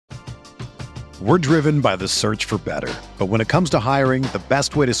We're driven by the search for better. But when it comes to hiring, the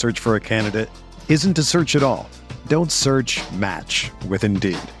best way to search for a candidate isn't to search at all. Don't search, match with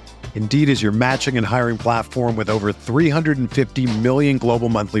Indeed. Indeed is your matching and hiring platform with over 350 million global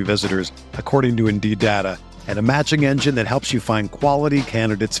monthly visitors, according to Indeed data, and a matching engine that helps you find quality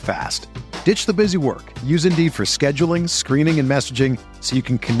candidates fast. Ditch the busy work. Use Indeed for scheduling, screening, and messaging so you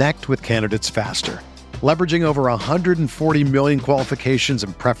can connect with candidates faster. Leveraging over 140 million qualifications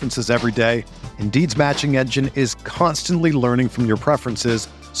and preferences every day, Indeed's matching engine is constantly learning from your preferences,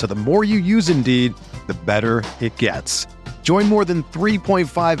 so the more you use Indeed, the better it gets. Join more than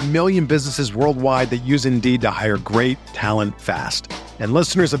 3.5 million businesses worldwide that use Indeed to hire great talent fast. And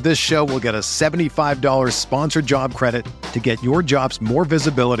listeners of this show will get a $75 sponsored job credit to get your jobs more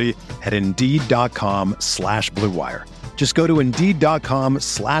visibility at Indeed.com/Blue Wire. Just go to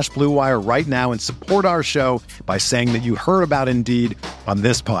Indeed.com/Blue Wire right now and support our show by saying that you heard about Indeed on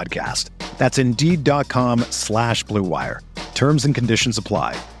this podcast. That's Indeed.com/Blue Wire. Terms and conditions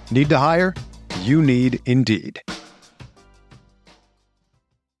apply. Need to hire? You need Indeed.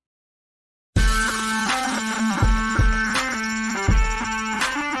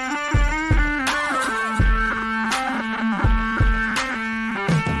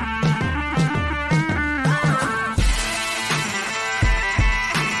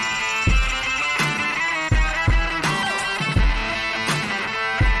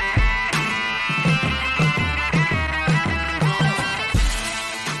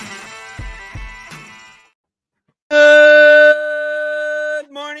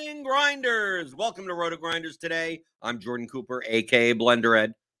 Welcome to Roto Grinders today. I'm Jordan Cooper, a.k.a. Blender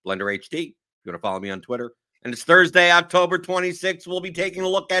Ed, Blender HD. If you want to follow me on Twitter. And it's Thursday, October 26th. We'll be taking a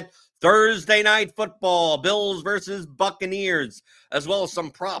look at Thursday night football, Bills versus Buccaneers, as well as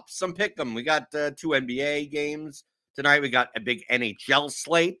some props, some pick'em. We got 2 NBA games tonight. We got a big NHL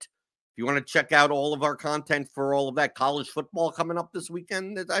slate. If you want to check out all of our content for all of that college football coming up this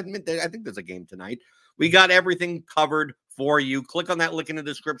weekend, I think there's a game tonight. We got everything covered for you. Click on that link in the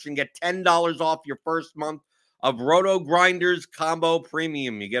description. Get $10 off your first month of Roto Grinders Combo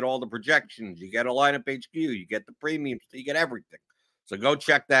Premium. You get all the projections. You get a lineup HQ. You get the premiums. You get everything. So go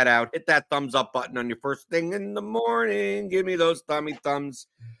check that out. Hit that thumbs up button on your first thing in the morning. Give me those thumbs.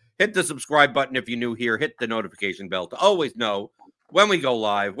 Hit the subscribe button if you're new here. Hit the notification bell to always know when we go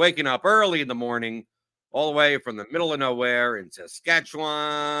live. Waking up early in the morning, all the way from the middle of nowhere in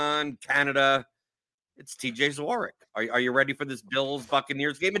Saskatchewan, Canada. It's TJ Zwarych. Are you ready for this Bills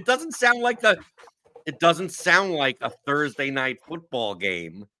Buccaneers game? It doesn't sound like a Thursday night football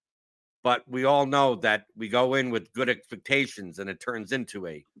game, but we all know that we go in with good expectations and it turns into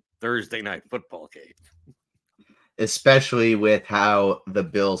a Thursday night football game. Especially with how the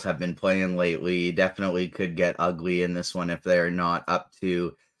Bills have been playing lately, definitely could get ugly in this one if they're not up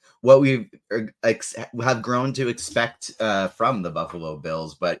to what we have grown to expect from the Buffalo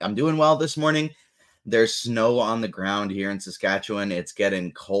Bills. But I'm doing well this morning. There's snow on the ground here in Saskatchewan. It's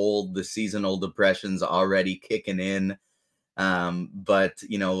getting cold. The seasonal depression's already kicking in. But,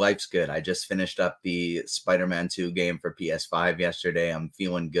 life's good. I just finished up the Spider-Man 2 game for PS5 yesterday. I'm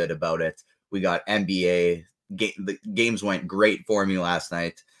feeling good about it. We got NBA. The games went great for me last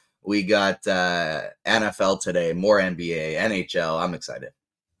night. We got NFL today, more NBA, NHL. I'm excited.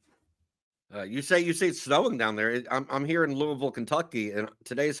 You say it's snowing down there. I'm here in Louisville, Kentucky, and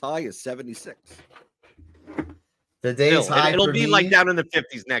today's high is 76. The day's high. It'll be like down in the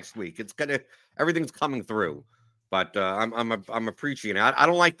 50s next week. Everything's coming through, but I'm appreciating it. I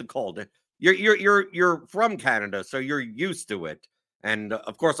don't like the cold. You're from Canada, so you're used to it, and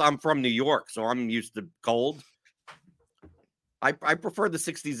of course I'm from New York, so I'm used to cold. I prefer the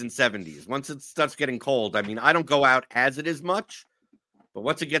 60s and 70s. Once it starts getting cold, I mean, I don't go out as it is much, but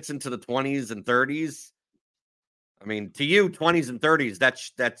once it gets into the 20s and 30s. I mean, to you, 20s and 30s,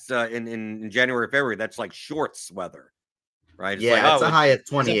 that's in January, February, that's like shorts weather, right? It's a high of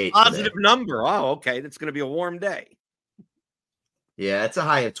 28. It's a positive number. Oh, okay. That's going to be a warm day. Yeah, it's a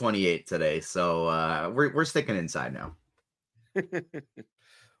high of 28 today. So we're sticking inside now.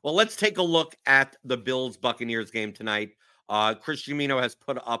 Well, let's take a look at the Bills-Buccaneers game tonight. Chris Gimino has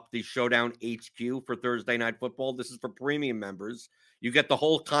put up the Showdown HQ for Thursday Night Football. This is for premium members. You get the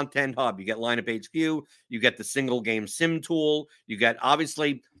whole content hub. You get lineup HQ. You get the single game sim tool. You get,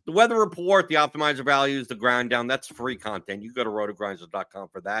 obviously, the weather report, the optimizer values, the grind down. That's free content. You go to rotogrinders.com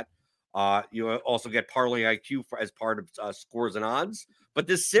for that. You also get Parlay IQ as part of scores and odds. But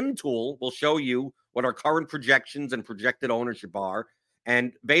this sim tool will show you what our current projections and projected ownership are.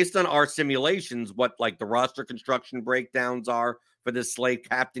 And based on our simulations, what like the roster construction breakdowns are for this slate,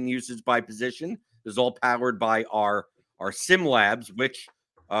 captain usage by position, is all powered by our sim labs, which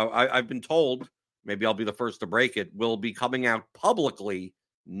I've been told, maybe I'll be the first to break it, will be coming out publicly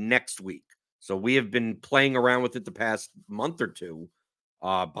next week. So we have been playing around with it the past month or two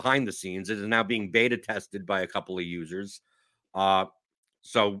behind the scenes. It is now being beta tested by a couple of users.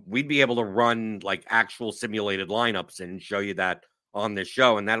 So we'd be able to run like actual simulated lineups and show you that on this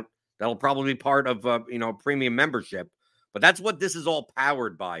show. And that'll probably be part of, premium membership. But that's what this is all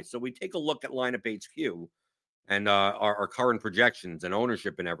powered by. So we take a look at Lineup HQ and our current projections and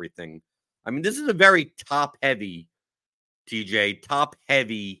ownership and everything. I mean, this is a very top-heavy, TJ,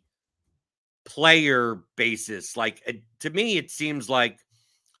 top-heavy player basis. Like, to me, it seems like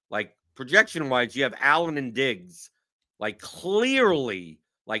projection-wise, you have Allen and Diggs, like, clearly,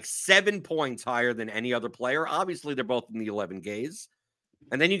 like, 7 points higher than any other player. Obviously, they're both in the 11Ks.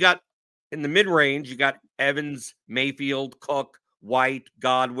 And then you got, in the mid-range, you got Evans, Mayfield, Cook, White,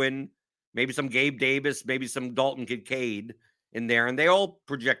 Godwin, maybe some Gabe Davis, maybe some Dalton Kincaid in there, and they all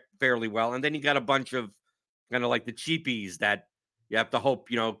project fairly well. And then you got a bunch of kind of like the cheapies that you have to hope,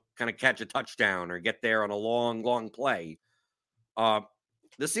 kind of catch a touchdown or get there on a long, long play.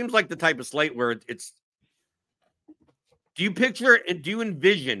 This seems like the type of slate where it's. Do you picture and do you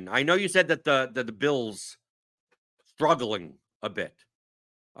envision? I know you said that the Bills struggling a bit.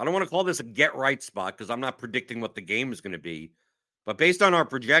 I don't want to call this a get right spot because I'm not predicting what the game is going to be, but based on our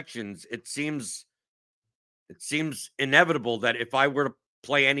projections, it seems inevitable that if I were to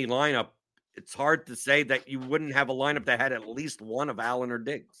play any lineup, it's hard to say that you wouldn't have a lineup that had at least one of Allen or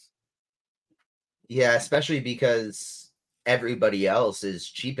Diggs. Yeah, especially because everybody else is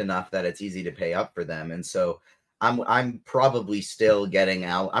cheap enough that it's easy to pay up for them, and so I'm probably still getting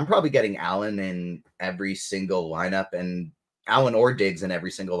Allen. I'm probably getting Allen in every single lineup, and Allen or Diggs in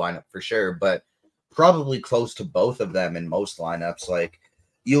every single lineup for sure, but probably close to both of them in most lineups. Like,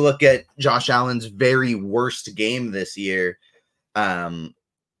 you look at Josh Allen's very worst game this year, and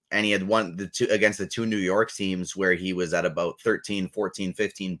he had won against the two New York teams where he was at about 13, 14,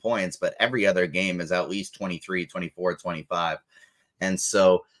 15 points, but every other game is at least 23, 24, 25. And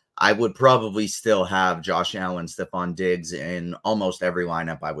so I would probably still have Josh Allen, Stephon Diggs in almost every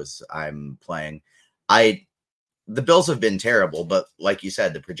lineup I'm playing. The Bills have been terrible, but like you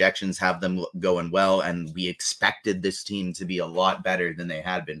said, the projections have them going well, and we expected this team to be a lot better than they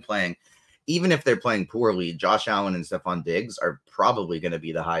had been playing. Even if they're playing poorly, Josh Allen and Stephon Diggs are probably going to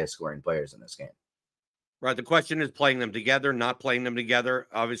be the highest scoring players in this game. Right. The question is playing them together, not playing them together.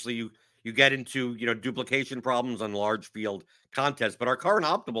 Obviously, you get into, duplication problems on large field contests, but our current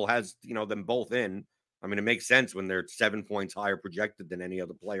optimal has, them both in. I mean, it makes sense when they're 7 points higher projected than any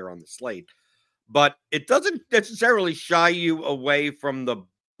other player on the slate. But it doesn't necessarily shy you away from the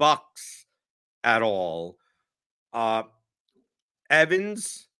Bucks at all.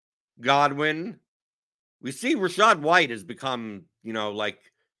 Evans, Godwin. We see Rachaad White has become, he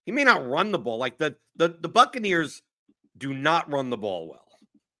may not run the ball. Like the Buccaneers do not run the ball well,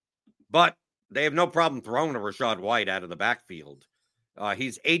 but they have no problem throwing a Rachaad White out of the backfield.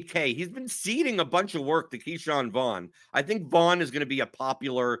 He's 8K. He's been ceding a bunch of work to Keyshawn Vaughn. I think Vaughn is going to be a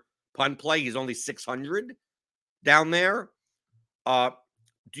popular punt play. He's only 600 down there. Do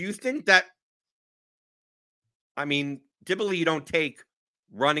you think that, typically you don't take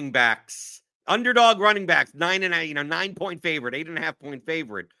running backs, underdog running backs, 9-point favorite, 8.5-point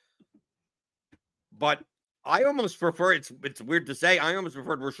favorite. But I almost prefer, it's weird to say, I almost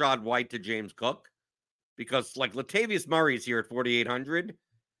preferred Rachaad White to James Cook because like Latavius Murray is here at 4,800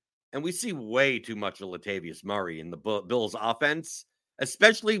 and we see way too much of Latavius Murray in the Bills offense,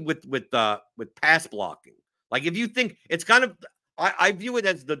 especially with pass blocking. Like if you think it's kind of, I view it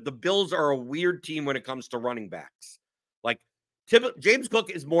as the Bills are a weird team when it comes to running backs. Like James Cook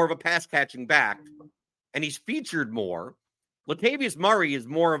is more of a pass catching back and he's featured more. Latavius Murray is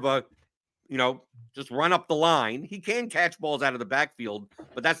more of a, just run up the line. He can catch balls out of the backfield,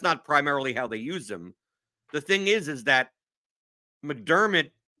 but that's not primarily how they use him. The thing is that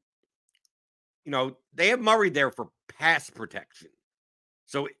McDermott, they have Murray there for pass protection.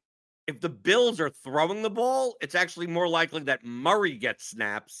 So if the Bills are throwing the ball, it's actually more likely that Murray gets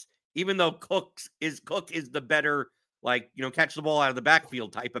snaps, even though Cook is the better, catch the ball out of the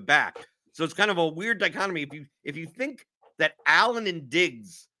backfield type of back. So it's kind of a weird dichotomy. If you think that Allen and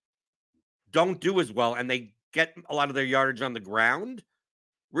Diggs don't do as well and they get a lot of their yardage on the ground,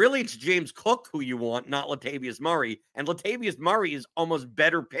 really it's James Cook who you want, not Latavius Murray. And Latavius Murray is almost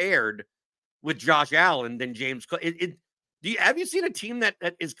better paired with Josh Allen than James Cook. Have you seen a team that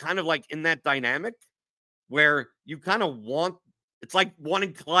is kind of like in that dynamic where you kind of want, it's like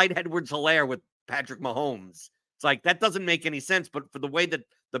wanting Clyde Edwards-Helaire with Patrick Mahomes. It's like, that doesn't make any sense. But for the way that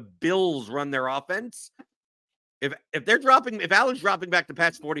the Bills run their offense, if Allen's dropping back to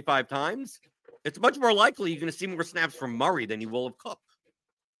pass 45 times, it's much more likely you're going to see more snaps from Murray than you will of Cook.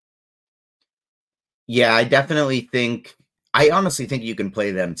 Yeah, I honestly think you can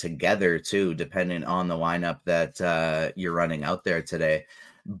play them together too, depending on the lineup that you're running out there today.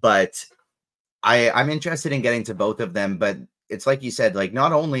 But I'm interested in getting to both of them, but it's like you said, like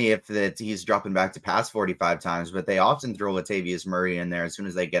not only if that he's dropping back to pass 45 times, but they often throw Latavius Murray in there as soon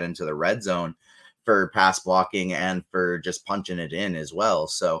as they get into the red zone for pass blocking and for just punching it in as well.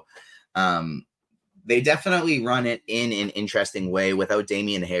 So they definitely run it in an interesting way. Without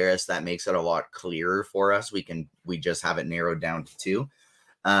Damian Harris, that makes it a lot clearer for us. We just have it narrowed down to 2.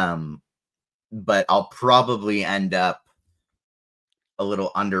 But I'll probably end up a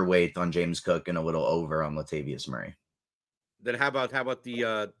little underweight on James Cook and a little over on Latavius Murray. Then how about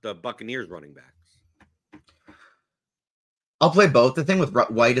the Buccaneers running backs? I'll play both. The thing with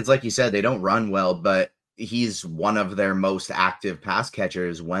White is, like you said, they don't run well, but he's one of their most active pass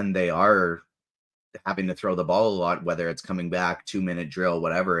catchers when they are having to throw the ball a lot, whether it's coming back, 2-minute drill,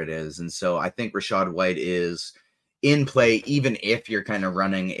 whatever it is. And so I think Rachaad White is in play, even if you're kind of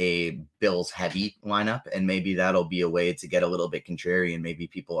running a Bills heavy lineup, and maybe that'll be a way to get a little bit contrarian. Maybe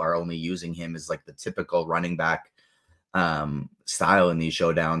people are only using him as like the typical running back style in these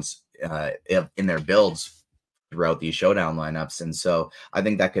showdowns in their builds throughout these showdown lineups. And so I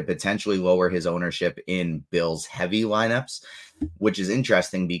think that could potentially lower his ownership in Bills heavy lineups, which is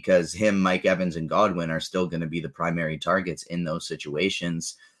interesting because him, Mike Evans, and Godwin are still going to be the primary targets in those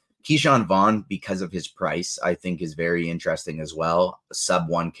situations. Keyshawn Vaughn, because of his price, I think is very interesting as well. Sub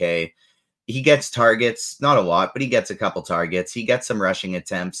 1K. He gets targets, not a lot, but he gets a couple targets. He gets some rushing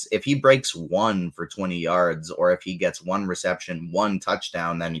attempts. If he breaks 1 for 20 yards, or if he gets 1 reception, 1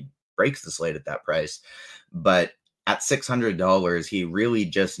 touchdown, then he breaks the slate at that price. But at $600, he really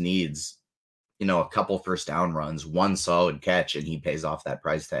just needs, a couple first down runs, 1 solid catch, and he pays off that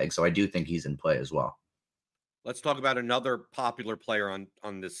price tag. So I do think he's in play as well. Let's talk about another popular player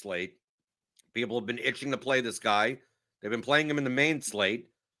on this slate. People have been itching to play this guy. They've been playing him in the main slate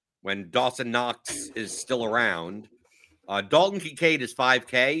when Dawson Knox is still around. Dalton Kincaid is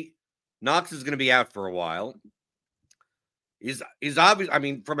 5K. Knox is going to be out for a while. He's obvious. I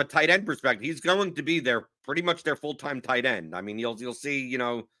mean, from a tight end perspective, he's going to be pretty much their full-time tight end. I mean, you'll see,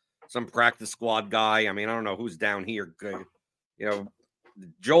 some practice squad guy. I mean, I don't know who's down here.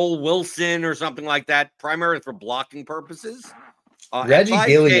 Joel Wilson or something like that, primarily for blocking purposes. Reggie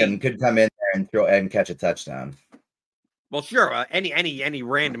Gilliam could come in there and throw and catch a touchdown. Well, sure. Any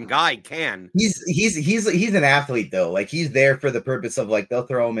random guy can. He's an athlete though. Like he's there for the purpose of like they'll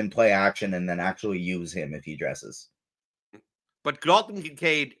throw him in play action and then actually use him if he dresses. But Dalton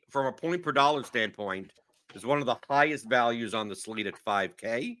Kincaid, from a point per dollar standpoint, is one of the highest values on the slate at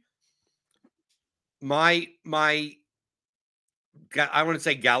 5K. My I want to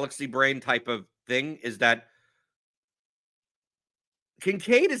say galaxy brain type of thing is that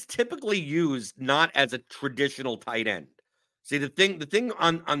Kincaid is typically used not as a traditional tight end. See, the thing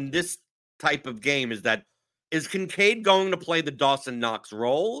on this type of game is that is Kincaid going to play the Dawson Knox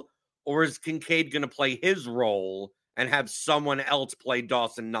role, or is Kincaid going to play his role and have someone else play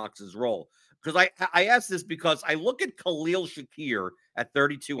Dawson Knox's role? Because I ask this because I look at Khalil Shakir at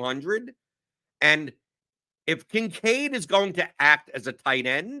 3,200, and if Kincaid is going to act as a tight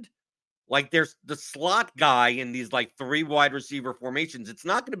end, like there's the slot guy in these like 3 wide receiver formations, it's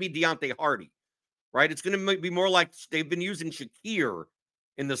not going to be Deontay Hardy, right? It's going to be more like they've been using Shakir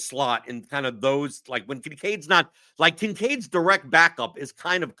in the slot and kind of those, like when Kincaid's not, like Kincaid's direct backup is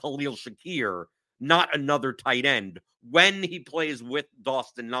kind of Khalil Shakir, not another tight end when he plays with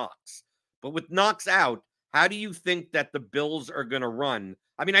Dawson Knox. But with Knox out, how do you think that the Bills are going to run?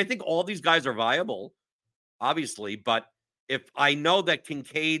 I mean, I think all these guys are viable, obviously, but if I know that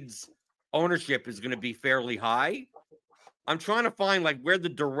Kincaid's ownership is going to be fairly high, I'm trying to find like where the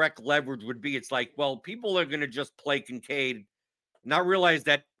direct leverage would be. It's like, well, people are going to just play Kincaid, not realize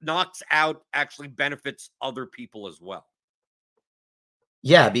that Knox out actually benefits other people as well.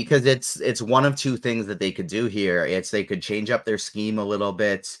 Yeah, because it's one of 2 things that they could do here. They could change up their scheme a little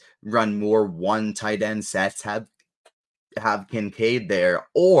bit, run more 1 tight end sets, have Kincaid there,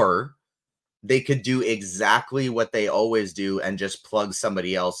 or they could do exactly what they always do and just plug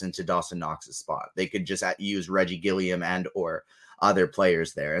somebody else into Dawson Knox's spot. They could just use Reggie Gilliam and or other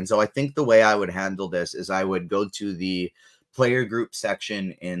players there. And so I think the way I would handle this is I would go to the player group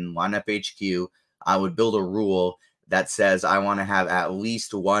section in Lineup HQ. I would build a rule that says I want to have at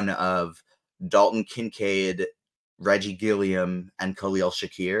least one of Dalton Kincaid, Reggie Gilliam, and Khalil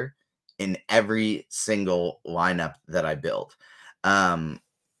Shakir in every single lineup that I build.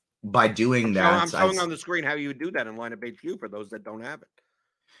 by doing I'm that, showing on the screen how you would do that in lineup HQ for those that don't have it.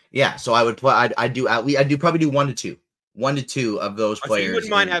 Yeah, so I would play. I'd do at least. I'd do probably do 1 to 2 of those So players. you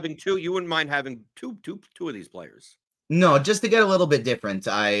wouldn't mind having two. You wouldn't mind having two of these players. No, just to get a little bit different.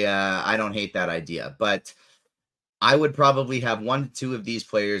 I don't hate that idea, but I would probably have 1 to 2 of these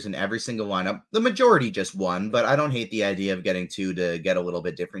players in every single lineup. The majority just 1, but I don't hate the idea of getting 2 to get a little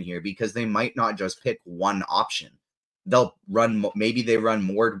bit different here because they might not just pick one option. They'll run, maybe they run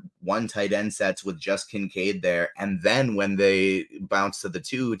more 1 tight end sets with just Kincaid there. And then when they bounce to the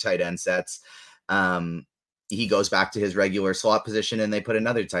 2 tight end sets, he goes back to his regular slot position and they put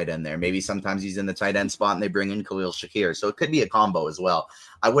another tight end there. Maybe sometimes he's in the tight end spot and they bring in Khalil Shakir. So it could be a combo as well.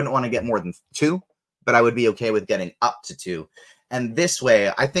 I wouldn't want to get more than 2, but I would be okay with getting up to 2. And this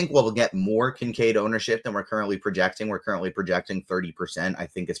way, I think we'll get more Kincaid ownership than we're currently projecting. We're currently projecting 30%. I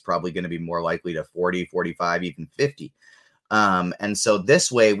think it's probably going to be more likely to 40, 45, even 50. And so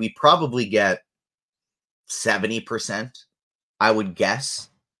this way, we probably get 70%, I would guess,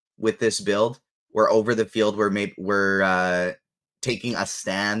 with this build. We're over the field. We're taking a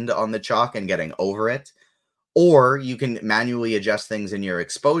stand on the chalk and getting over it. Or you can manually adjust things in your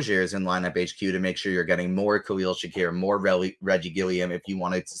exposures in lineup HQ to make sure you're getting more Khalil Shakir, more Reggie Gilliam if you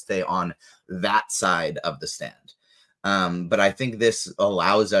wanted to stay on that side of the stand. But I think this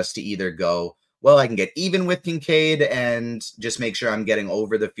allows us to either go, well, I can get even with Kincaid and just make sure I'm getting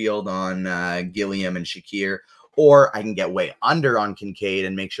over the field on Gilliam and Shakir, or I can get way under on Kincaid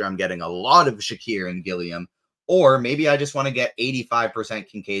and make sure I'm getting a lot of Shakir and Gilliam, or maybe I just want to get 85%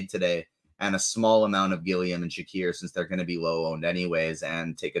 Kincaid today and a small amount of Gilliam and Shakir since they're going to be low owned anyways,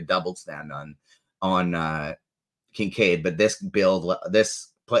 and take a double stand on Kincaid. But this build,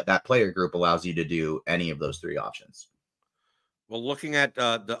 that player group allows you to do any of those 3 options. Well, looking at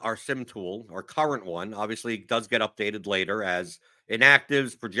our sim tool, our current one, obviously does get updated later as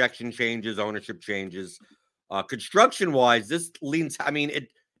inactives, projection changes, ownership changes. Construction wise, this leans. I mean,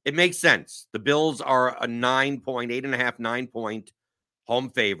 it makes sense. The Bills are a 8.5, 9 point home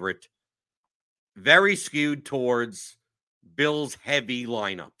favorite. Very skewed towards Bills heavy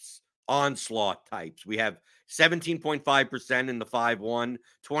lineups, onslaught types. We have 17.5% in the 5-1,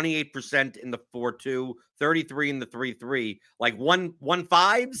 28% in the 4-2, 33 in the 3-3. Like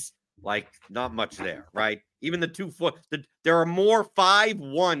 1-5s, like not much there, right? Even the 2-4, there are more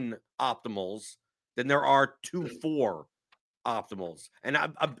 5-1 optimals than there are 2-4 optimals. And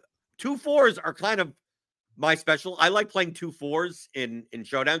 2-4s are kind of my special. I like playing 2-4s in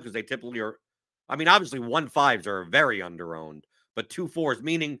Showdown because they typically are. I mean, obviously 1-5s are very underowned, but 2-4s,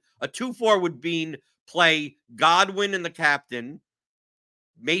 meaning a 2-4 would mean play Godwin in the captain,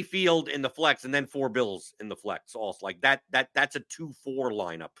 Mayfield in the flex, and then 4 Bills in the flex. Also, like that's a 2-4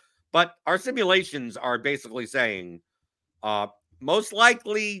 lineup. But our simulations are basically saying most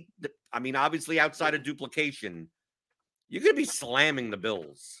likely, I mean, obviously outside of duplication, you're going to be slamming the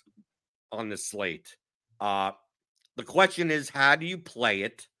Bills on this slate. The question is, how do you play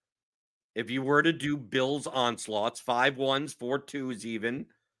it? If you were to do Bills onslaughts, 5-1s, 4-2s even,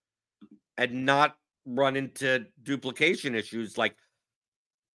 and not run into duplication issues, like,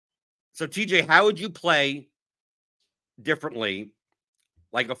 so TJ, how would you play differently,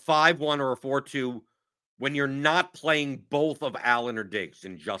 like a 5-1 or a 4-2, when you're not playing both of Allen or Diggs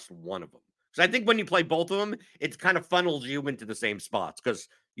in just one of them? Because I think when you play both of them, it kind of funnels you into the same spots because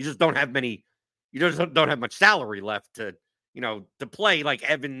you just don't have much salary left to play like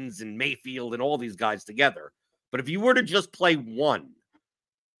Evans and Mayfield and all these guys together. But if you were to just play one,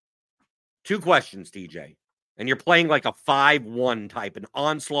 2 questions, TJ, and you're playing like a 5-1 type, an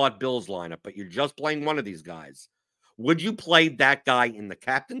onslaught Bills lineup, but you're just playing one of these guys, would you play that guy in the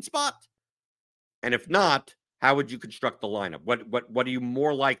captain spot? And if not, how would you construct the lineup? What are you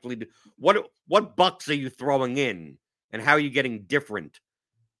more likely to, what bucks are you throwing in, and how are you getting different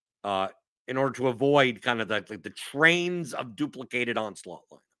in order to avoid kind of the trains of duplicated onslaught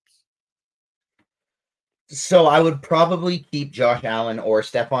lineups? So I would probably keep Josh Allen or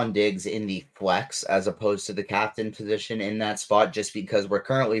Stephon Diggs in the flex as opposed to the captain position in that spot, just because we're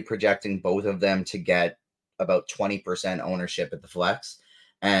currently projecting both of them to get about 20% ownership at the flex,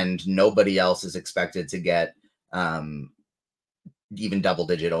 and nobody else is expected to get even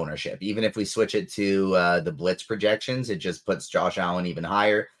double-digit ownership. Even if we switch it to the blitz projections, it just puts Josh Allen even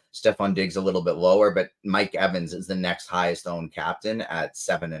higher. Stephon Diggs a little bit lower, but Mike Evans is the next highest owned captain at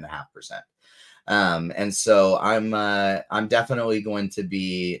 7.5%. And so I'm definitely going to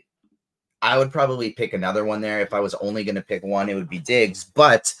be, I would probably pick another one there. If I was only going to pick one, it would be Diggs,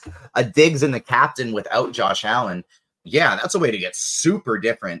 but a Diggs in the captain without Josh Allen. Yeah, that's a way to get super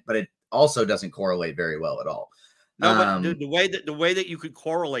different, but it also doesn't correlate very well at all. No, but the way that you could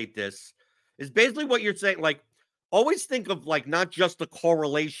correlate this is basically what you're saying. Like, always think of like not just the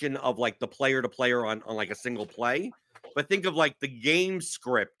correlation of like the player to player on like a single play, but think of like the game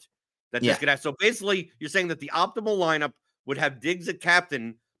script that this could have. So basically, you're saying that the optimal lineup would have Diggs at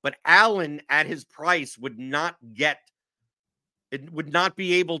captain, but Allen at his price would not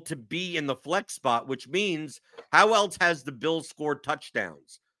be able to be in the flex spot, which means how else has the Bills scored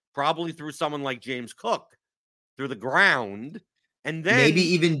touchdowns? Probably through someone like James Cook, through the ground, and then maybe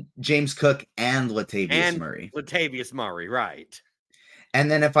even James Cook and Latavius Murray, right? And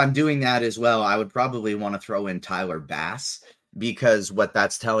then if I'm doing that as well, I would probably want to throw in Tyler Bass, because what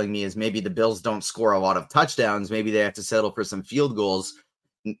that's telling me is maybe the Bills don't score a lot of touchdowns. Maybe they have to settle for some field goals.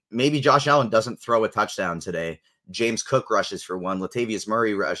 Maybe Josh Allen doesn't throw a touchdown today. James Cook rushes for one. Latavius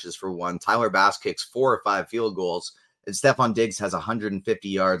Murray rushes for one. Tyler Bass kicks 4 or 5 field goals. And Stephon Diggs has 150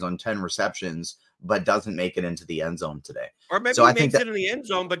 yards on 10 receptions, but doesn't make it into the end zone today. Or maybe he makes it in the end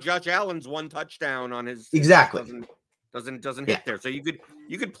zone, but Josh Allen's 1 touchdown on his doesn't hit there. So you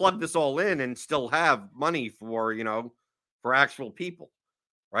could plug this all in and still have money for actual people,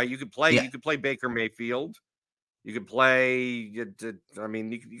 right? You could play Baker Mayfield. You could play. I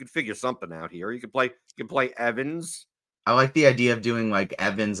mean, you could figure something out here. You could play Evans. I like the idea of doing like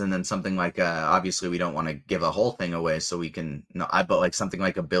Evans and then something like obviously we don't want to give a whole thing away, so we can but like something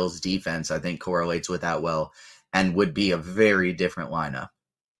like a Bills defense I think correlates with that well and would be a very different lineup.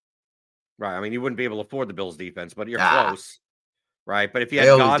 Right. I mean, you wouldn't be able to afford the Bills defense, but you're close. Right. But if you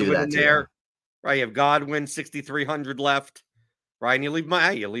had Godwin in there, right, you have Godwin 6,300 left, right? And you leave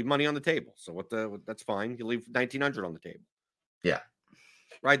money on the table. So that's fine. You leave 1,900 on the table. Yeah.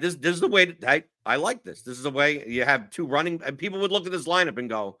 Right. This is the way I like this. This is the way you have 2 running, and people would look at this lineup and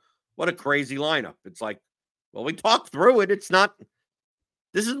go, what a crazy lineup. It's like, well, we talked through it. It's not,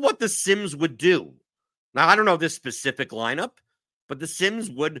 this is what the Sims would do. Now, I don't know this specific lineup, but the Sims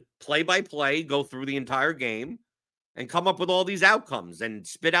would play by play, go through the entire game and come up with all these outcomes and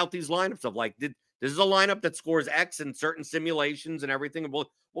spit out these lineups of like, this is a lineup that scores X in certain simulations and everything. And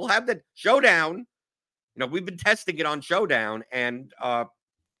we'll have that Showdown. We've been testing it on Showdown, and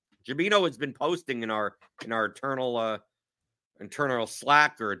Jamino has been posting in our internal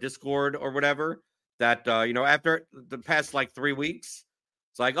Slack or Discord or whatever that after the past like 3 weeks,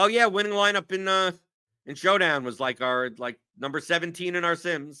 it's like, oh yeah, winning lineup in Showdown was like our number 17 in our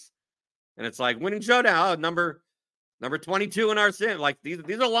Sims, and it's like winning Showdown number 22 in our Sim. Like these are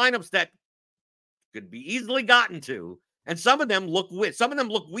lineups that could be easily gotten to, and some of them look weird. Some of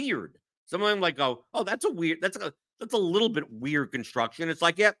them like go, oh, that's a little bit weird construction. It's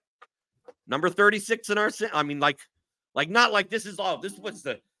like, yeah, number 36 in our Sim. I mean, like not like this was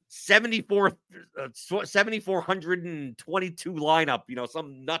the 7,422 lineup,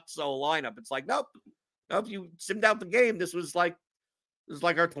 some nutso lineup. It's like, nope. If you simmed out the game, this was like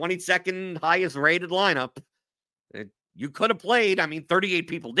our 22nd highest rated lineup. You could have played. I mean, 38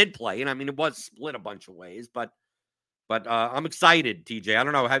 people did play, and I mean, it was split a bunch of ways, but I'm excited, TJ. I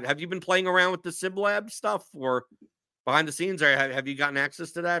don't know. Have you been playing around with the SimLab stuff or behind the scenes, or have you gotten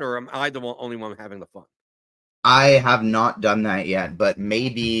access to that, or am I the only one having the fun? I have not done that yet, but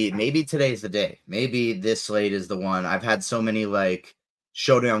maybe today's the day. Maybe this slate is the one. I've had so many like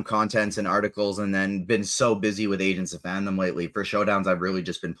Showdown contents and articles, and then been so busy with Agents of Fandom lately. For Showdowns, I've really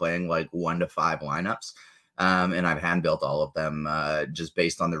just been playing like 1 to 5 lineups. And I've hand built all of them just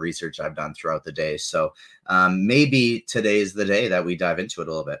based on the research I've done throughout the day. So maybe today's the day that we dive into it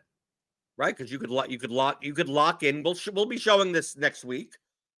a little bit. Right, because you could lock in. We'll be showing this next week.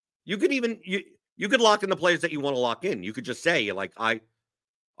 You could even you could lock in the players that you want to lock in. You could just say like I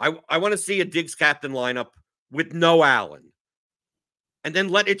want to see a Diggs captain lineup with no Allen. And then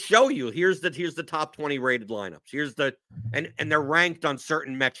let it show you. Here's the top 20 rated lineups. And they're ranked on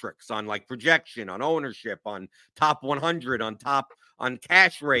certain metrics, on like projection, on ownership, on top 100, on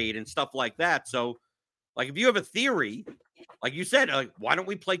cash rate and stuff like that. So, like if you have a theory, like you said, why don't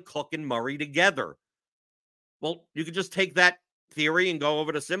we play Cook and Murray together? Well, you could just take that theory and go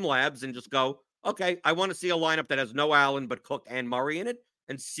over to SimLabs and just go, okay, I want to see a lineup that has no Allen but Cook and Murray in it,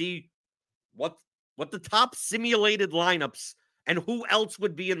 and see what the top simulated lineups. And who else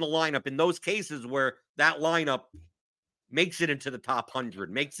would be in the lineup in those cases where that lineup makes it into the top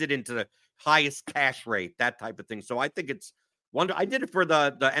 100, makes it into the highest cash rate, that type of thing. So I think it's wonder. I did it for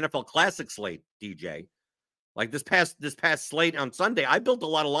the NFL Classic slate, DJ. Like this past slate on Sunday, I built a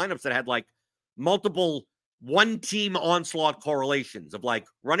lot of lineups that had like multiple one-team onslaught correlations of like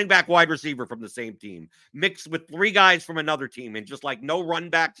running back, wide receiver from the same team, mixed with 3 guys from another team, and just like no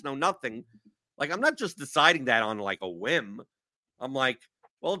run backs, no nothing. Like I'm not just deciding that on like a whim. I'm like,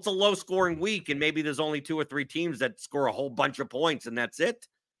 Well, it's a low scoring week, and maybe there's only 2 or 3 teams that score a whole bunch of points, and that's it.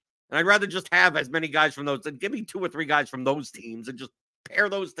 And I'd rather just have as many guys from those, and give me 2 or 3 guys from those teams and just pair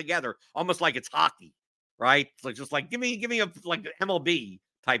those together, almost like it's hockey, right? It's like, just like, give me a like MLB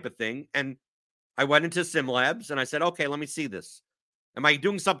type of thing. And I went into SimLabs and I said, okay, let me see this. Am I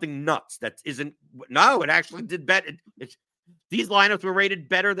doing something nuts that isn't? No, it actually did better. These lineups were rated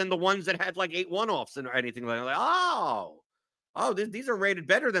better than the ones that had like 8 one-offs or anything like that. Like, these are rated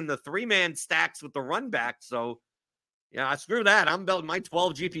better than the 3-man stacks with the run back. So, yeah, screw that. I'm building my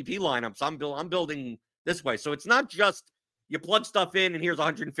 12 GPP lineups. I'm building this way. So it's not just you plug stuff in and here's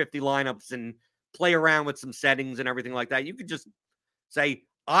 150 lineups and play around with some settings and everything like that. You could just say,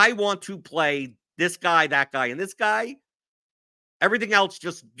 I want to play this guy, that guy, and this guy. Everything else,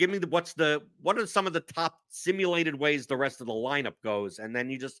 just give me what are some of the top simulated ways the rest of the lineup goes. And then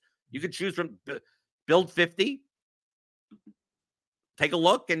you could choose from build 50, take a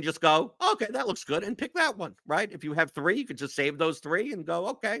look and just go, okay, that looks good. And pick that one, right? If you have 3, you could just save those 3 and go,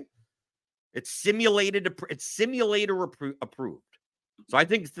 okay. It's simulator approved. So I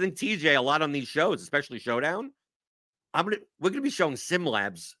think TJ, a lot on these shows, especially Showdown, we're going to be showing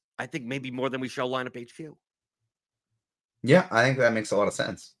SimLabs, I think maybe more than we show Lineup HQ. Yeah, I think that makes a lot of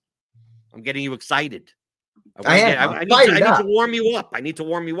sense. I'm getting you excited. I need to warm you up. I need to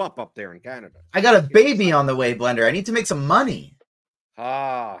warm you up there in Canada. I got a baby on the way, Blender. I need to make some money.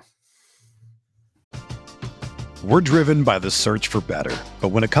 We're driven by the search for better. But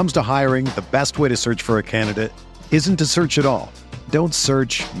when it comes to hiring, the best way to search for a candidate isn't to search at all. Don't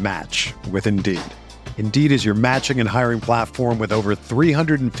search, match with Indeed. Indeed is your matching and hiring platform with over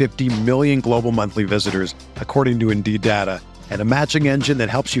 350 million global monthly visitors, according to Indeed data, and a matching engine that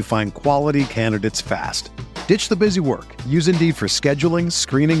helps you find quality candidates fast. Ditch the busy work. Use Indeed for scheduling,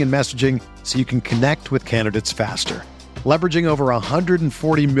 screening, and messaging so you can connect with candidates faster. Leveraging over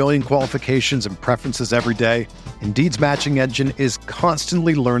 140 million qualifications and preferences every day, Indeed's matching engine is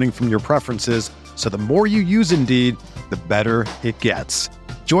constantly learning from your preferences, so the more you use Indeed, the better it gets.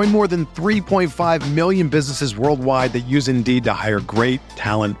 Join more than 3.5 million businesses worldwide that use Indeed to hire great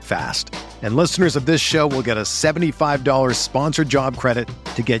talent fast. And listeners of this show will get a $75 sponsored job credit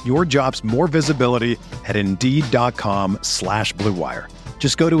to get your jobs more visibility at Indeed.com/Blue Wire.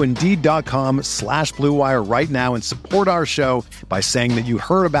 Just go to Indeed.com/Blue Wire right now and support our show by saying that you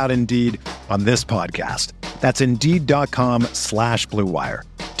heard about Indeed on this podcast. That's Indeed.com/Blue Wire.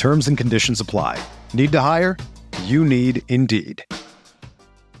 Terms and conditions apply. Need to hire? You need Indeed.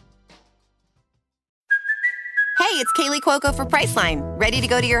 Hey, it's Kaylee Cuoco for Priceline. Ready to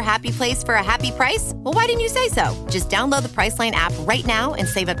go to your happy place for a happy price? Well, why didn't you say so? Just download the Priceline app right now and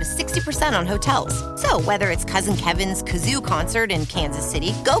save up to 60% on hotels. So whether it's Cousin Kevin's Kazoo Concert in Kansas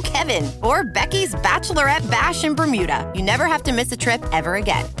City, go Kevin, or Becky's Bachelorette Bash in Bermuda, you never have to miss a trip ever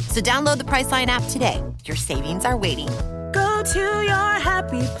again. So download the Priceline app today. Your savings are waiting. Go to your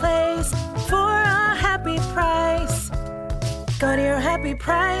happy place for a happy price. Go to your happy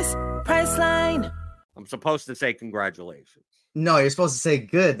price, Priceline. I'm supposed to say congratulations. No, you're supposed to say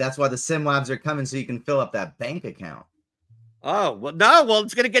good. That's why the SimLabs are coming, so you can fill up that bank account. Oh, well, no. Well,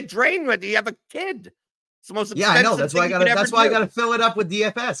 it's going to get drained when you have a kid. It's the most expensive I know. That's why I got to fill it up with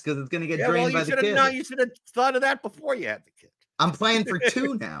DFS, because it's going to get drained by the kid. No, you should have thought of that before you had the kid. I'm playing for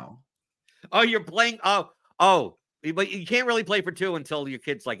 2 now. Oh, you're playing. But you can't really play for 2 until your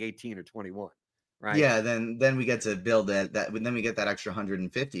kid's like 18 or 21. Right. Yeah, then we get to build that then we get that extra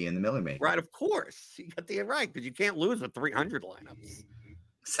 150 in the Miller Maker. Right, of course. You got the right, because you can't lose with 300 lineups.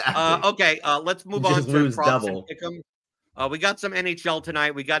 Exactly. Okay, let's move on to lose props double. and pick'em. We got some NHL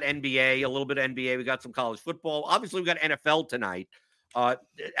tonight. We got NBA, a little bit of NBA. We got some college football. Obviously, we got NFL tonight.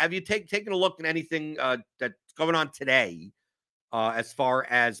 Have you taken a look at anything that's going on today as far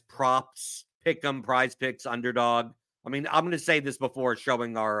as props, pick'em, prize picks, underdog? I mean, I'm going to say this before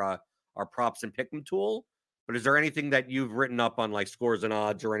showing our props and pick'em tool, but is there anything that you've written up on like scores and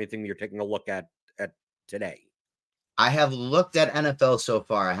odds or anything you're taking a look at today? I have looked at NFL so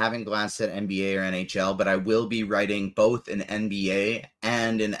far. I haven't glanced at NBA or NHL, but I will be writing both an NBA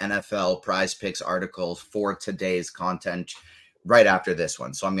and an NFL prize picks articles for today's content right after this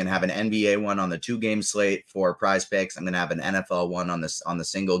one. So I'm going to have an NBA one on the 2-game slate for prize picks. I'm going to have an NFL one on the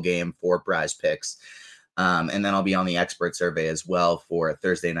single game for prize picks. And then I'll be on the expert survey as well for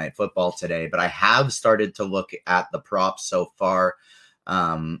Thursday Night Football today. But I have started to look at the props so far.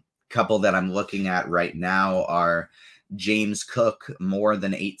 Couple that I'm looking at right now are James Cook, more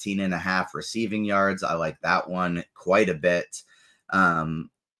than 18.5 receiving yards. I like that one quite a bit. In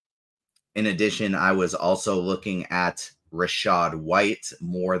addition, I was also looking at Rashad White,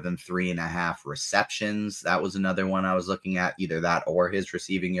 more than 3.5 receptions. That was another one I was looking at, either that or his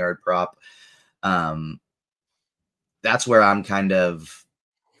receiving yard prop. That's where I'm kind of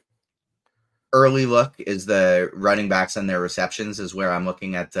early look is the running backs and their receptions is where I'm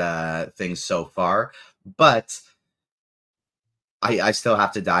looking at things so far. But I still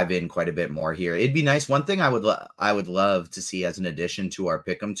have to dive in quite a bit more here. It'd be nice. One thing I would love to see as an addition to our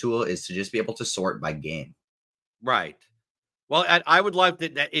Pick'em tool is to just be able to sort by game. Right. Well, I would love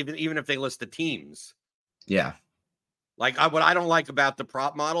that even if they list the teams. Yeah. Like what I don't like about the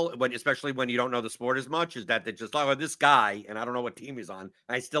prop model, especially when you don't know the sport as much, is that they just talk about this guy and I don't know what team he's on.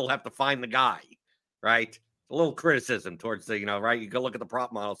 And I still have to find the guy, right? A little criticism towards the, right? You go look at the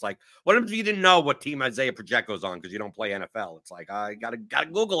prop model. It's like, what if you didn't know what team Isaiah Pacheco's on because you don't play NFL? It's like I gotta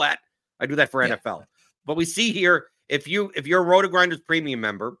Google that. I do that for NFL. But we see here, if you're a Roto-Grinders premium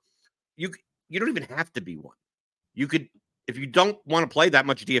member, you don't even have to be one. You could, if you don't want to play that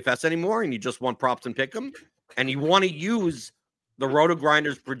much DFS anymore and you just want props and pick them, and you want to use the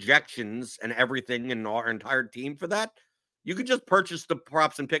Roto-Grinders projections and everything and our entire team for that, you could just purchase the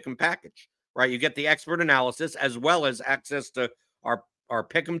props and pick 'em package, right? You get the expert analysis as well as access to our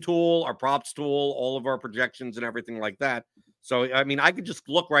pick 'em tool, our props tool, all of our projections and everything like that. So, I mean, I could just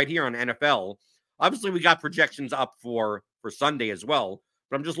look right here on NFL. Obviously, we got projections up for Sunday as well,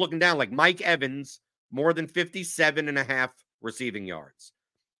 but I'm just looking down like Mike Evans, more than 57.5 receiving yards.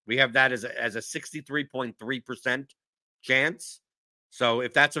 We have that as a 63.3% chance. So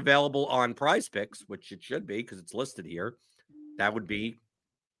if that's available on Prize Picks, which it should be because it's listed here, that would be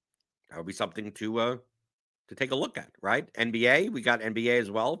something to take a look at, right? NBA, we got NBA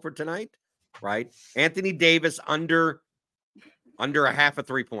as well for tonight, right? Anthony Davis under a half a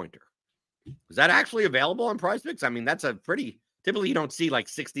three-pointer. Is that actually available on Prize Picks? I mean, that's a pretty typically you don't see like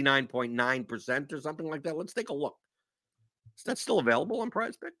 69.9% or something like that. Let's take a look. Is that still available on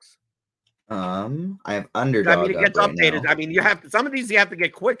Prize Picks? I have Underdog. I mean, it gets right updated. now. I mean, some of these you have to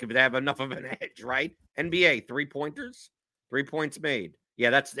get quick if they have enough of an edge, right? NBA 3-pointers, 3 points made.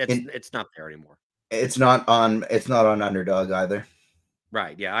 Yeah, it's not there anymore. It's not on Underdog either.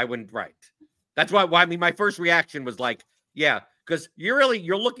 Right. Yeah, I wouldn't. Right. That's why. I mean, my first reaction was like, yeah, because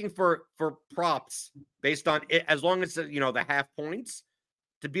you're looking for props based on it, as long as the half points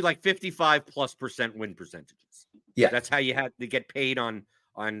to be like 55+% win percentages. Yeah, that's how you have to get paid on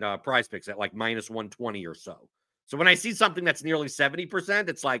Prize Picks at like -120 or so. So when I see something that's nearly 70%,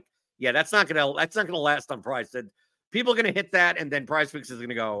 it's like, yeah, that's not gonna last on Prize. People are gonna hit that, and then Prize Picks is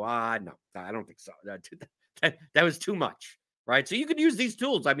gonna go, no, I don't think so. That was too much, right? So you could use these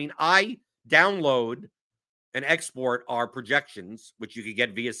tools. I mean, I download and export our projections, which you could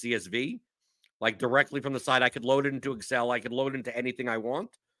get via CSV, like directly from the site. I could load it into Excel. I could load it into anything I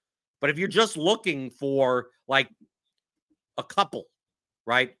want. But if you're just looking for like a couple,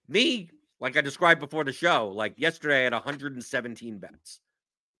 right? Me, like I described before the show, like yesterday I had 117 bets,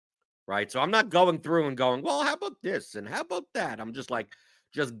 right? So I'm not going through and going, well, how about this and how about that? I'm just like,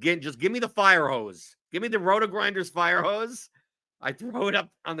 just give me the fire hose. Give me the Roto-Grinders fire hose. I throw it up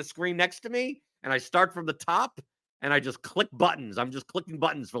on the screen next to me and I start from the top and I just click buttons. I'm just clicking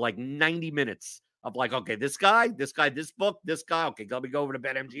buttons for like 90 minutes of like, okay, this guy, this book, this guy. Okay, let me go over to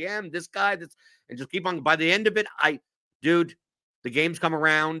BetMGM, this guy, and just keep on. By the end of it, dude, the games come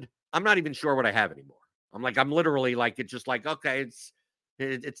around. I'm not even sure what I have anymore. I'm literally like, it's just like, okay, it's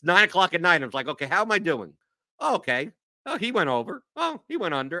 9:00 at night. I'm like, okay, how am I doing? Oh, okay. Oh, he went over. Oh, he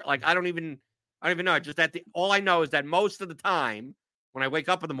went under. Like, I don't even know. Just all I know is that most of the time when I wake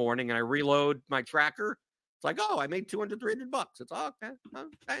up in the morning and I reload my tracker, it's like, oh, I made $200, $300. It's okay.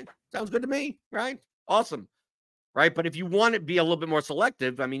 Sounds good to me, right? Awesome, right? But if you want to be a little bit more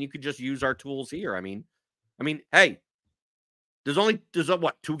selective, I mean, you could just use our tools here. I mean, hey, there's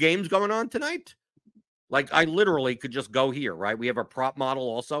what, 2 games going on tonight? Like, I literally could just go here, right? We have our prop model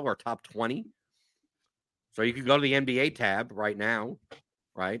also, our top 20. So you could go to the NBA tab right now,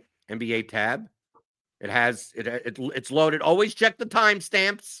 right? NBA tab. It's loaded. Always check the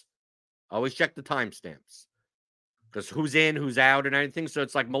timestamps. Because who's in, who's out, and anything. So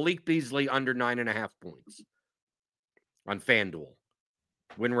it's like Malik Beasley under 9.5 points on FanDuel.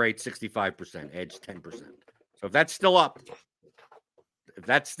 Win rate 65%, edge 10%. So if that's still up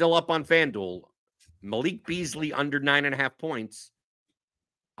on FanDuel, Malik Beasley under 9.5 points,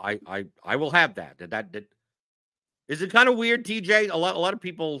 I will have that. That is it kind of weird, TJ? A lot of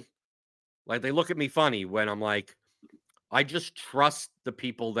people, like, they look at me funny when I'm like, I just trust the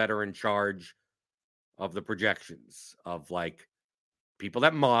people that are in charge of the projections, of like people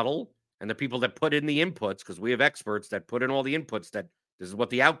that model and the people that put in the inputs, because we have experts that put in all the inputs that this is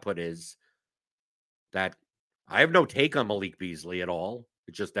what the output is. That I have no take on Malik Beasley at all.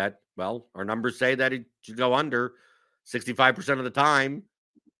 It's just that, well, our numbers say that it should go under 65% of the time.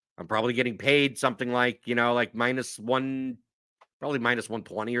 I'm probably getting paid something like, like -1, probably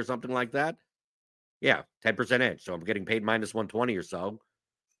 -120 or something like that. Yeah, 10% edge. So I'm getting paid -120 or so.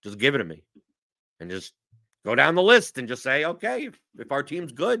 Just give it to me and just go down the list and just say, okay, if our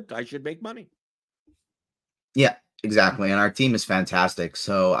team's good, I should make money. Yeah, exactly. And our team is fantastic.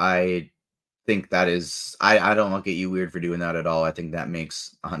 So I think that is, I don't look at you weird for doing that at all. I think that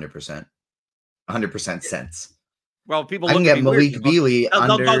makes 100% sense. Well, people I look can at get me Malik weird. Beasley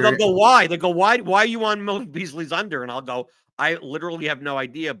under. They'll go, why? They go, why are you on Malik Beasley's under? And I'll go, I literally have no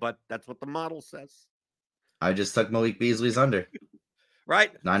idea, but that's what the model says. I just took Malik Beasley's under.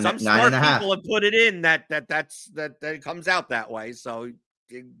 Right? Nine Some and smart a half. people have put it in that it comes out that way. So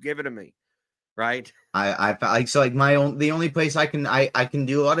give it to me. Right? The only place I can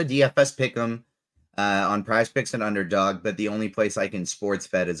do a lot of DFS pick'em on Prize Picks and Underdog, but the only place I can sports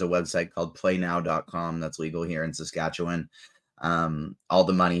bet is a website called playnow.com that's legal here in Saskatchewan. All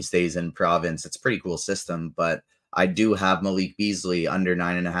the money stays in province. It's a pretty cool system, but I do have Malik Beasley under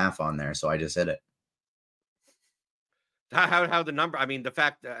 9.5 on there, so I just hit it. How the number? I mean,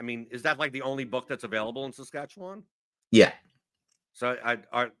 is that like the only book that's available in Saskatchewan? Yeah. So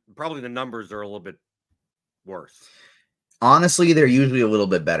probably the numbers are a little bit worse. Honestly, they're usually a little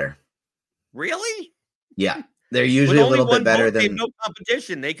bit better. Really? Yeah, they're usually a little bit better than no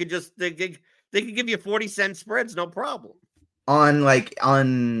competition. They could give you 40-cent spreads, no problem.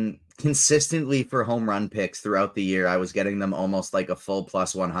 On consistently for home run picks throughout the year, I was getting them almost like a full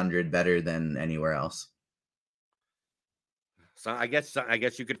plus 100 better than anywhere else. So I guess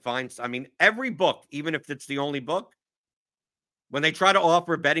you could find. I mean, every book, even if it's the only book, when they try to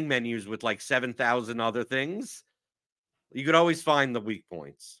offer betting menus with like 7,000 other things, you could always find the weak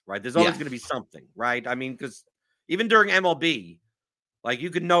points, right? There's always going to be something, right? I mean, because even during MLB, like you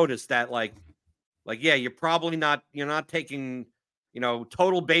could notice that, like yeah, you're not taking,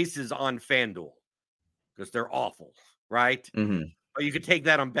 total bases on FanDuel because they're awful, right? Mm-hmm. But you could take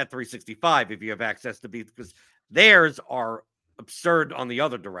that on Bet365 if you have access to beats because theirs are absurd on the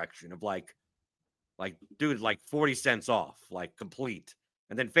other direction of like dude, like 40 cents off, like complete.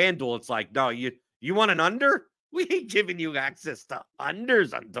 And then FanDuel, it's like, no, you want an under? We ain't giving you access to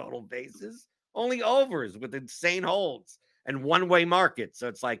unders on total bases, only overs with insane holds and one-way markets. So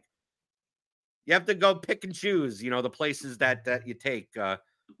it's like you have to go pick and choose, the places that you take. I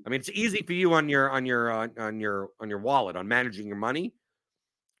mean, it's easy for you on your wallet, on managing your money.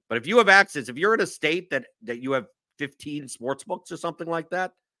 But if you have access, if you're in a state that you have 15 sports books or something like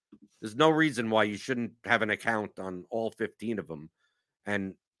that, there's no reason why you shouldn't have an account on all 15 of them.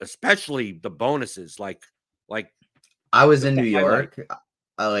 And especially the bonuses, like I was in New York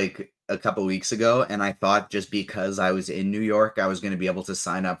like a couple weeks ago, and I thought just because I was in New York, I was going to be able to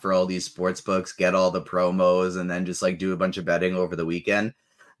sign up for all these sports books, get all the promos, and then just like do a bunch of betting over the weekend.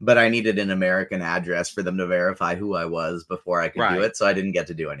 But I needed an American address for them to verify who I was before I could do it, so I didn't get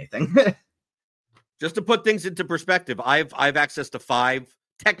to do anything. Just to put things into perspective, I've access to 5,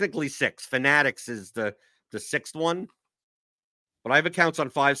 technically 6. Fanatics is the 6th one, but I have accounts on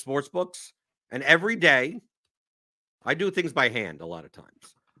 5 sports books, and every day I do things by hand a lot of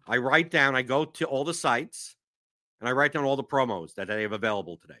times. I go to all the sites, and I write down all the promos that they have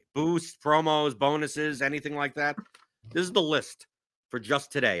available today. Boosts, promos, bonuses, anything like that. This is the list for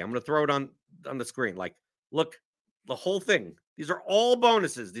just today. I'm going to throw it on the screen. Like, look, the whole thing. These are all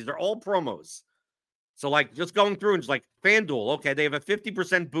bonuses. These are all promos. So, like, just going through and just like FanDuel, okay, they have a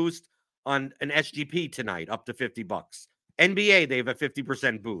 50% boost on an SGP tonight, up to $50. NBA, they have a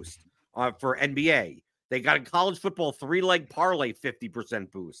 50% boost for NBA. They got a college football 3-leg parlay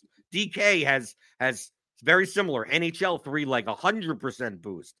 50% boost. DK has very similar NHL 3-leg 100%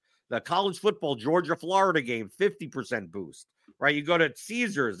 boost. The college football Georgia-Florida game 50% boost. Right? You go to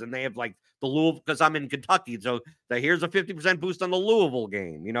Caesars and they have like the Louisville, because I'm in Kentucky, so here's a 50% boost on the Louisville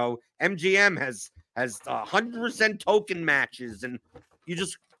game. MGM has 100% token matches, and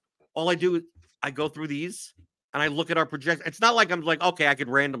all I do is I go through these and I look at our projections. It's not like I'm like, okay, I could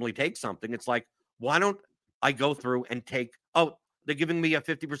randomly take something. It's like, why don't I go through and take, they're giving me a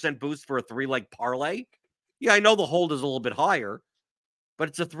 50% boost for a 3-leg parlay? Yeah, I know the hold is a little bit higher, but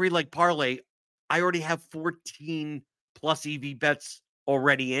it's a 3-leg parlay. I already have 14 plus EV bets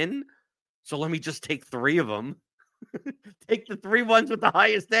already in. So let me just take 3 of them, take the 3 ones with the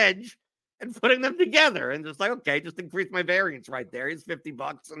highest edge and putting them together. And just like, okay, just increase my variance right there. It's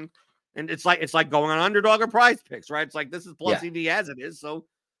 $50. And it's like going on Underdog or Prize Picks, right? It's like, this is plus EV as it is. So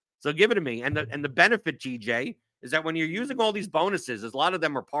give it to me. And the benefit, GJ, is that when you're using all these bonuses, a lot of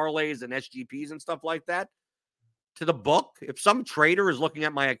them are parlays and SGPs and stuff like that. to the book, if some trader is looking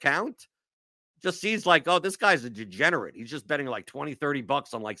at my account, just sees like, oh, this guy's a degenerate. He's just betting like 20, 30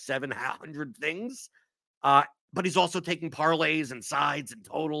 bucks on like 700 things. But he's also taking parlays and sides and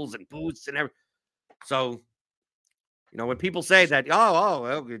totals and boosts and everything. So, when people say that,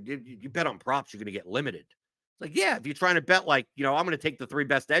 well, you bet on props, you're going to get limited. It's like, yeah, if you're trying to bet like, I'm going to take the 3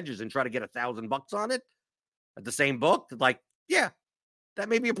 best edges and try to get $1,000 on it at the same book, like, yeah, that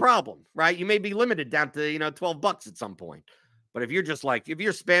may be a problem, right? You may be limited down to, $12 at some point. But if you're just like, if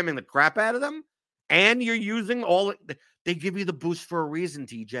you're spamming the crap out of them and you're using they give you the boost for a reason,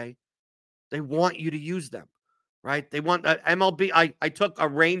 TJ. They want you to use them, right? They want MLB. I took a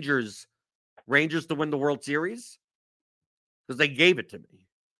Rangers to win the World Series because they gave it to me.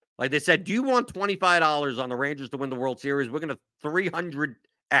 Like they said, do you want $25 on the Rangers to win the World Series? We're going to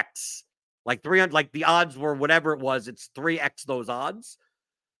 300x, like 300, like the odds were whatever it was. It's 3x those odds.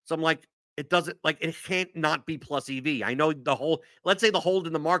 So I'm like, it can't not be plus EV. I know let's say the hold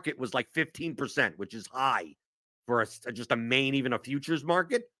in the market was like 15%, which is high for just a main, even a futures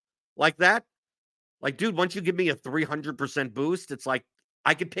market like that. Like, dude, once you give me a 300% boost, it's like,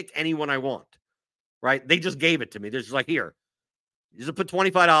 I can pick anyone I want, right? They just gave it to me. They're just like, here, you just put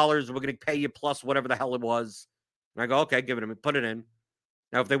 $25. We're going to pay you plus whatever the hell it was. And I go, okay, give it to me, put it in.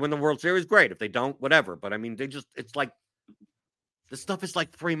 Now, if they win the World Series, great. If they don't, whatever. But I mean, it's like, this stuff is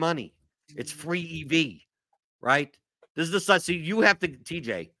like free money. It's free EV, right? This is the stuff. So you have to,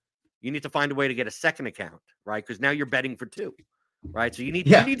 TJ, you need to find a way to get a second account, right? Because now you're betting for 2, right? So you need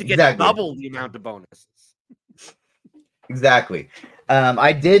to get double the amount of bonuses. Exactly.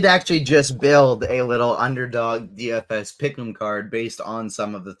 I did actually just build a little underdog DFS pick'em card based on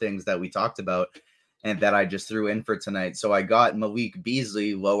some of the things that we talked about and that I just threw in for tonight. So I got Malik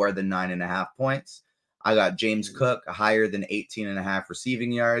Beasley lower than 9.5 points. I got James Cook higher than 18.5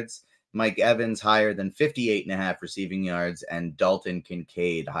 receiving yards. Mike Evans higher than 58.5 receiving yards, and Dalton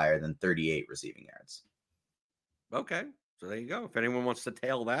Kincaid higher than 38 receiving yards. Okay. So there you go. If anyone wants to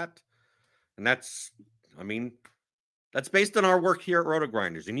tail that, and that's based on our work here at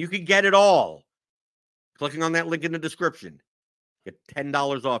Roto-Grinders, and you can get it all clicking on that link in the description. Get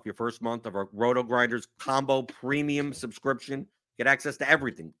 $10 off your first month of our Roto-Grinders combo premium subscription. Get access to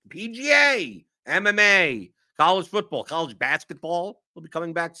everything. PGA, MMA, college football, college basketball will be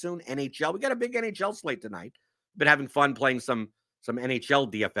coming back soon. NHL. We got a big NHL slate tonight. Been having fun playing some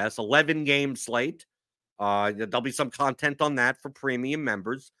NHL DFS. 11-game slate. There'll be some content on that for premium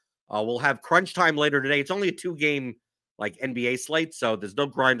members. We'll have crunch time later today. It's only a 2-game like NBA slate, so there's no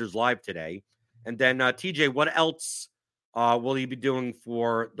Grinders live today. And then TJ, what else will you be doing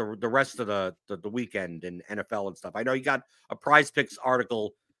for the rest of the weekend in NFL and stuff? I know you got a Prize Picks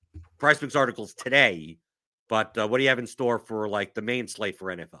articles today, but what do you have in store for like the main slate for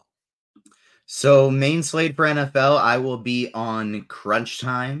NFL? So main slate for NFL, I will be on Crunch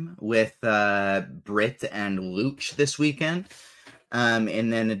Time with Britt and Luch this weekend. And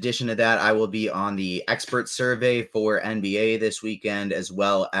then in addition to that, I will be on the expert survey for NBA this weekend, as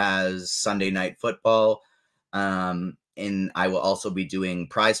well as Sunday Night Football. And I will also be doing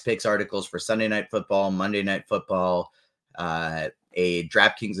Prize Picks articles for Sunday Night Football, Monday Night Football, a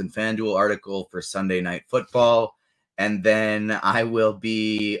DraftKings and FanDuel article for Sunday Night Football. And then I will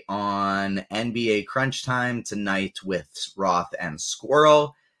be on NBA Crunch Time tonight with Roth and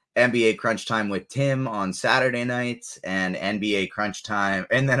Squirrel, NBA Crunch Time with Tim on Saturday night, and NBA Crunch Time,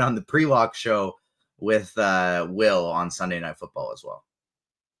 and then on the pre-lock show with Will on Sunday Night Football as well.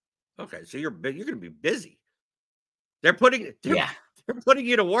 Okay, so you're going to be busy. They're putting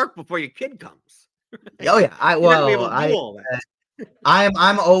you to work before your kid comes. Oh yeah,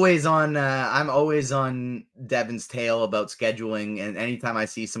 I'm always on Devin's tail about scheduling, and anytime I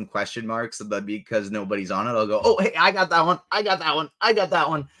see some question marks, but because nobody's on it, I'll go, oh hey, I got that one.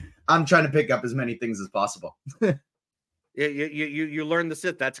 I'm trying to pick up as many things as possible. You learn the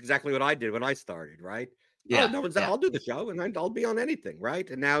sit. That's exactly what I did when I started, right? Yeah, I'll do the show and I'll be on anything, right?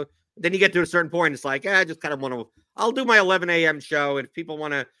 And now then you get to a certain point, it's like, I just kind of want to. I'll do my 11 a.m. show, and if people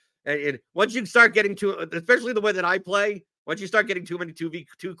want to, once you start getting to, especially the way that I play. Once you start getting too many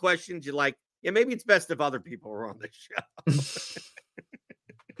 2v2 questions, you're like, yeah, maybe it's best if other people are on the show.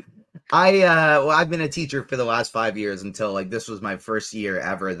 I've been a teacher for the last 5 years until like this was my first year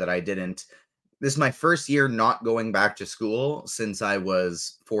ever that I didn't. This is my first year not going back to school since I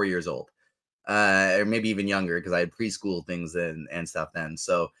was 4 years old, or maybe even younger because I had preschool things and stuff then.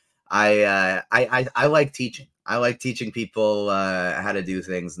 So I like teaching. I like teaching people how to do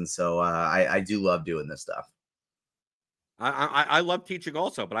things, and so I do love doing this stuff. I love teaching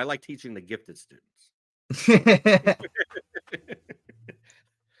also, but I like teaching the gifted students.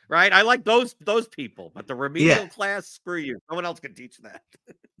 right? I like those people, but the remedial class, screw you. No one else can teach that.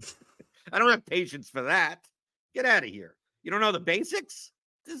 I don't have patience for that. Get out of here. You don't know the basics?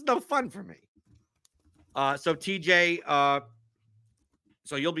 This is no fun for me. So TJ,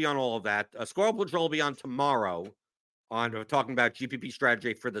 so you'll be on all of that. Squirrel Patrol will be on tomorrow on talking about GPP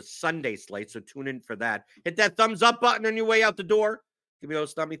strategy for the Sunday slate. So tune in for that. Hit that thumbs up button on your way out the door. Give me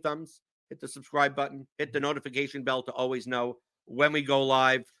those thummy thumbs. Hit the subscribe button. Hit the notification bell to always know when we go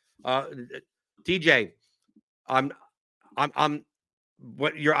live. TJ, I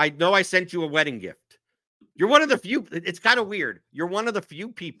know I sent you a wedding gift. You're one of the few. It's kind of weird. You're one of the few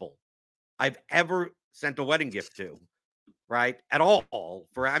people I've ever sent a wedding gift to, right? At all.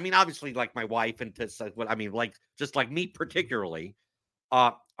 Obviously, like my wife and just like me particularly.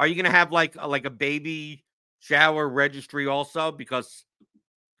 Are you gonna have like a baby shower registry also? Because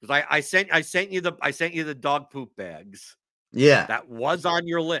I sent you the dog poop bags. Yeah, that was on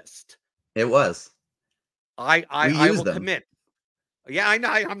your list. It was. I will commit. Yeah, I know.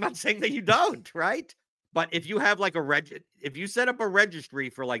 I'm not saying that you don't, right? But if you have like if you set up a registry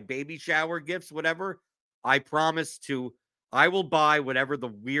for like baby shower gifts, whatever, I promise I will buy whatever the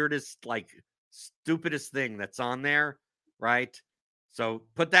weirdest, like stupidest thing that's on there, right? So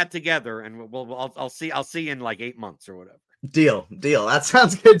put that together, and I'll see you in like 8 months or whatever. Deal. That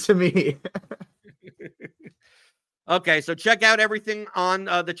sounds good to me. Okay, so check out everything on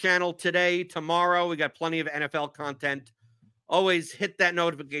the channel today, tomorrow. We got plenty of NFL content. Always hit that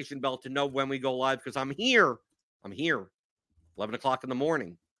notification bell to know when we go live, because I'm here. 11 o'clock in the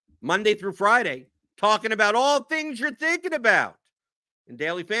morning, Monday through Friday, talking about all things you're thinking about in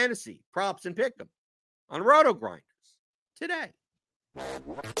daily fantasy, props, and pick'em on Roto Grinders today.